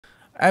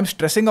I'm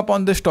stressing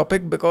upon this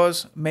topic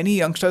because many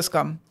youngsters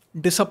come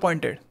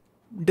disappointed,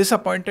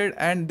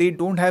 and they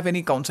don't have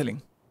any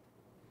counseling.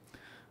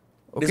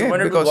 Okay,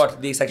 disappointed because with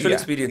what? The sexual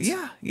experience?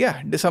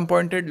 Yeah,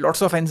 disappointed,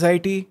 lots of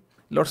anxiety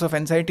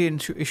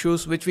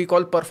issues, which we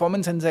call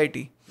performance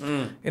anxiety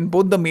in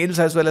both the males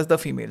as well as the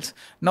females.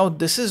 Now,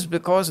 this is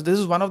because this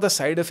is one of the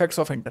side effects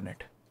of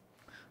internet.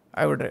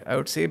 I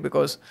would say,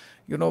 because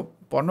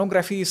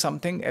pornography is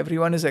something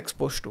everyone is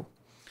exposed to.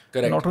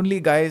 Correct. Not only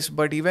guys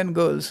but even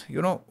girls,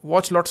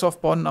 watch lots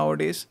of porn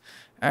nowadays,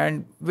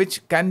 and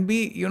which can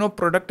be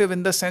productive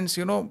in the sense,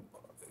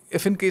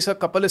 if in case a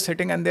couple is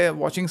sitting and they're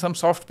watching some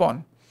soft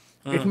porn,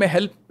 it may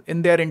help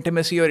in their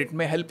intimacy or it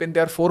may help in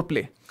their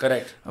foreplay.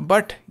 Correct.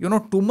 But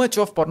too much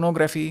of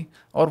pornography,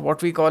 or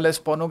what we call as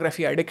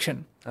pornography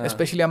addiction,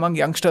 especially among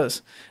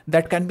youngsters,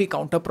 that can be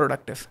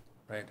counterproductive.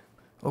 Right.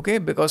 Okay,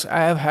 because I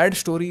have had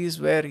stories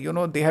where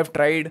they have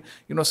tried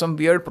some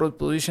weird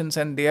positions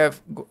and they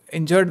have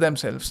injured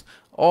themselves,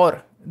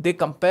 or they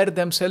compare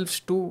themselves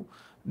to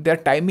their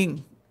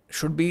timing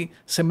should be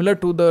similar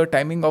to the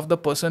timing of the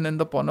person in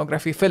the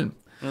pornography film.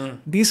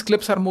 These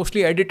clips are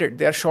mostly edited.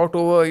 They are shot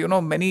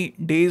over many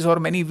days or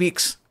many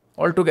weeks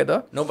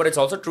altogether. No, but it's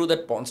also true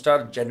that porn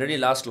star generally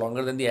last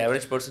longer than the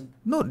average person.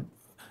 No,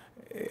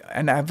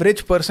 an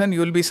average person, you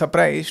will be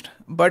surprised,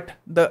 but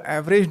the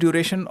average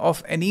duration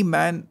of any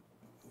man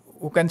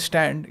who can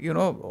stand,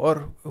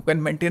 or who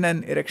can maintain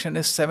an erection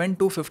is 7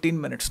 to 15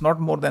 minutes,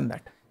 not more than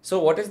that. So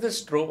what is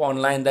this trope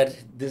online that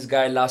this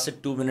guy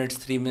lasted 2 minutes,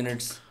 3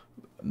 minutes?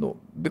 No,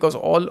 because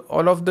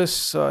all of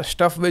this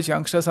stuff which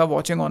youngsters are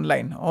watching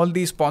online, all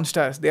these porn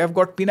stars, they have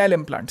got penile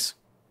implants.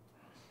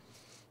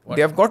 What?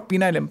 They have got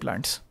penile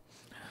implants.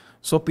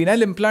 So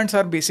penile implants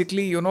are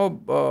basically,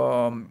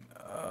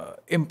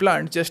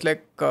 implant, just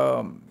like,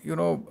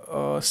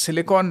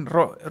 silicone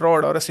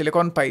rod or a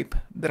silicone pipe.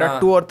 There are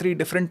 2 or 3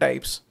 different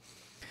types.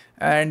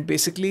 And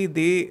basically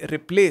they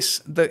replace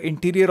the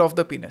interior of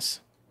the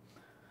penis.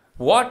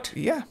 What?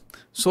 Yeah.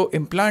 So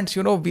implants,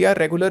 we are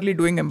regularly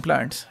doing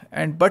implants,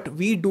 but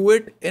we do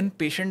it in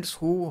patients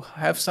who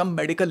have some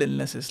medical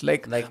illnesses,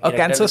 like a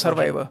cancer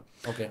survivor.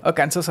 Okay. A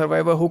cancer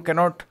survivor who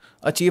cannot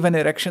achieve an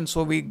erection,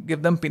 so we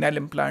give them penile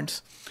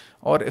implants.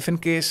 Or if in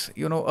case,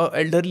 a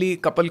elderly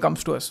couple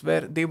comes to us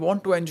where they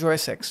want to enjoy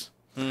sex.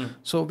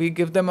 So we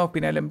give them a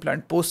penile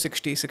implant, post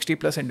 60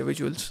 plus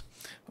individuals.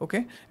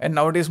 Okay. And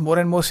nowadays more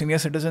and more senior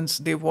citizens,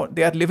 they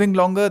are living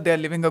longer, they are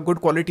living a good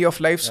quality of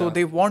life. So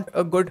they want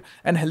a good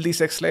and healthy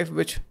sex life,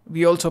 which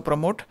we also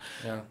promote.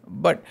 Yeah.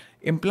 But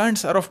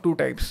implants are of 2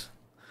 types.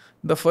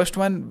 The first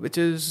one, which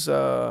is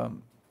a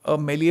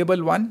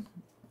malleable one,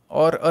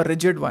 or a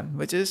rigid one,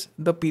 which is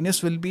the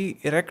penis will be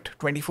erect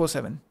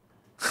 24/7.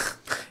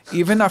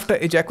 Even after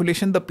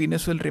ejaculation, the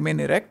penis will remain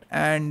erect,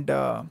 and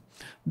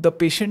the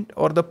patient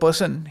or the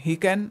person, he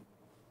can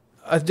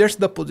adjust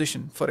the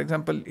position. For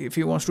example, if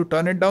he wants to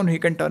turn it down, he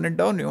can turn it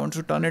down. He wants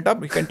to turn it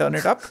up, he can turn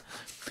it up.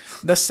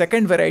 The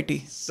second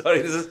variety.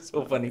 Sorry, this is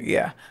so funny.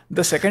 Yeah.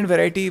 The second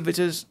variety, which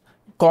is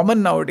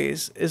common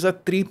nowadays, is a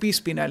 3-piece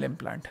penile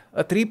implant.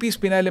 A 3-piece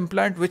penile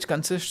implant which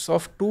consists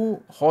of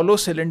 2 hollow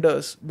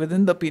cylinders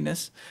within the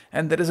penis,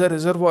 and there is a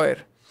reservoir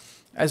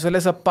as well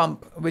as a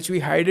pump which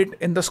we hide it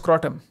in the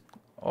scrotum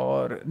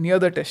or near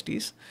the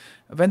testes.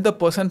 When the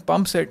person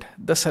pumps it,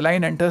 the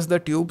saline enters the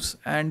tubes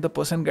and the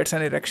person gets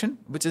an erection,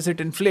 which is it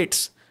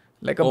inflates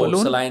like a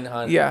balloon. Saline.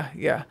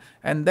 Yeah.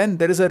 And then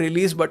there is a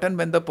release button.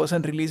 When the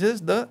person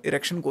releases, the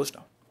erection goes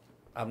down.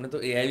 आपने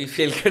तो AI भी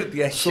fail कर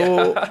दिया.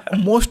 So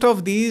most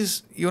of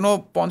these,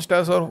 porn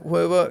stars or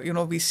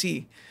whoever, we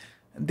see,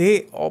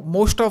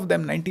 most of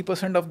them,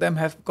 90% of them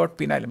have got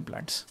penile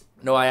implants.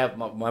 No, I have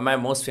my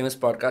most famous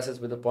podcast is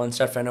with a porn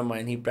star friend of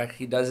mine.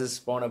 He does his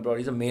porn abroad.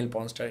 He's a male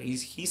porn star.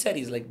 He said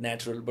he's like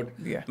natural, but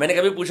मैंने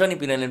कभी पूछा नहीं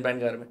penile implant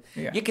के बारे में.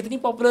 ये कितनी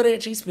popular है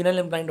चीज़ penile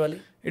implant वाली?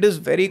 It is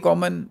very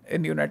common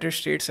in United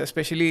States,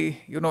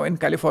 especially in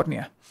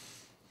California.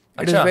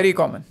 It is very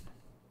common.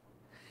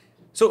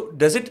 So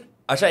does it?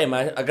 अच्छा,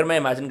 अगर मैं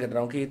imagine कर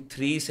रहा हूँ कि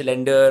 3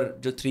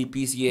 cylinder जो 3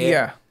 piece ये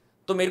है,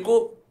 तो मेरे को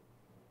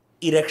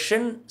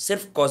इरेक्शन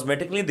सिर्फ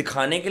कॉस्मेटिकली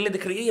दिखाने के लिए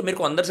दिख रही है या मेरे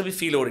को अंदर से भी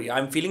फील हो रही है?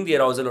 I am feeling the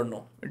arousal और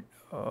no?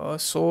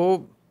 So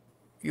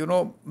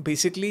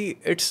basically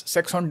it's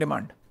sex on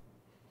demand.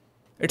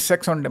 It's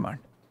sex on demand.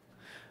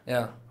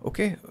 Yeah.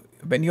 Okay.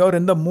 When you're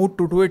in the mood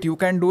to do it, you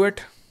can do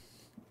it.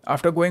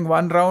 After going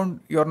 1 round,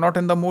 you're not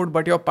in the mood,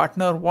 but your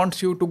partner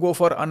wants you to go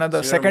for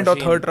another second or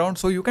third round,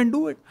 so you can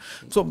do it.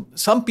 So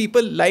some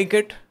people like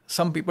it,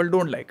 some people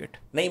don't like it.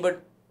 नहीं, but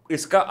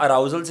इसका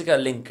arousal से क्या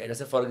link है?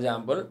 जैसे for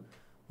example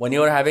when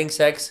you're having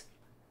sex,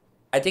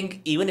 I think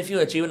even if you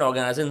achieve an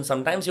orgasm,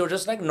 sometimes you're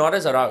just like not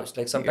as aroused.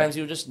 Like sometimes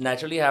you just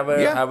naturally have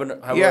an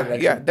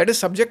erection. Yeah, that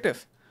is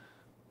subjective.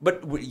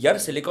 But यार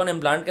silicon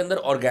implant के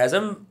अंदर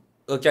orgasm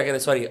क्या कहते हैं,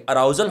 sorry,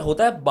 arousal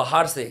होता है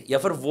बाहर से, या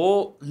फिर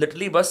वो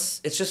लिटरली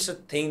बस it's just a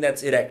thing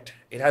that's erect,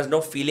 it has know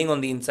feeling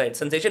on the inside?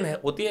 Sensation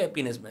होती है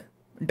पीनिस में?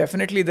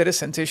 Definitely there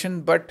is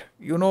sensation, but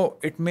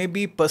it may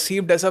be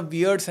perceived as a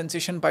weird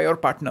sensation by your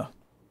partner.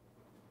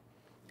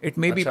 It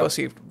may be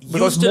perceived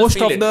because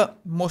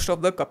most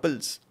of the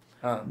couples,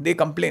 they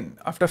complain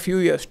after few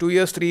years, 2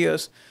 years, 3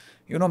 years.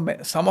 You know,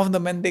 some of the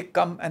men, they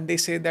come and they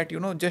say that, you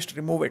know, just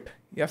remove it,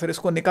 या फिर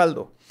इसको निकाल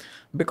दो,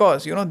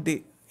 because you know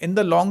they, in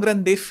the long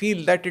run, they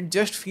feel that it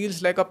just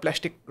feels like a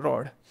plastic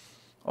rod.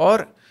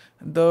 Or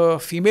the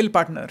female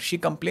partner, she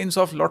complains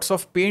of lots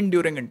of pain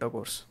during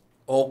intercourse.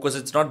 Oh, because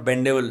it's not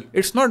bendable.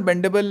 It's not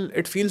bendable.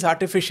 It feels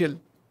artificial.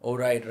 Oh,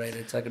 right.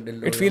 It's like a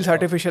dildo. It feels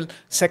artificial.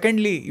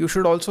 Secondly, you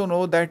should also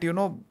know that, you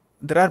know,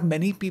 there are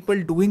many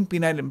people doing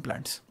penile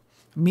implants.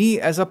 Me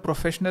as a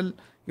professional,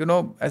 you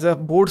know, as a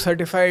board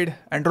certified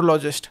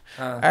andrologist,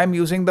 I am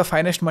using the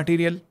finest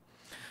material.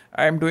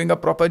 I am doing a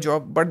proper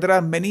job. But there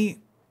are many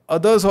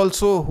others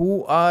also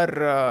who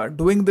are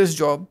doing this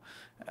job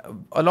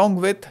along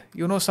with,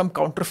 you know, some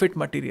counterfeit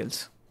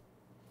materials,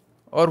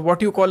 or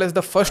what you call as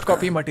the first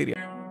copy material.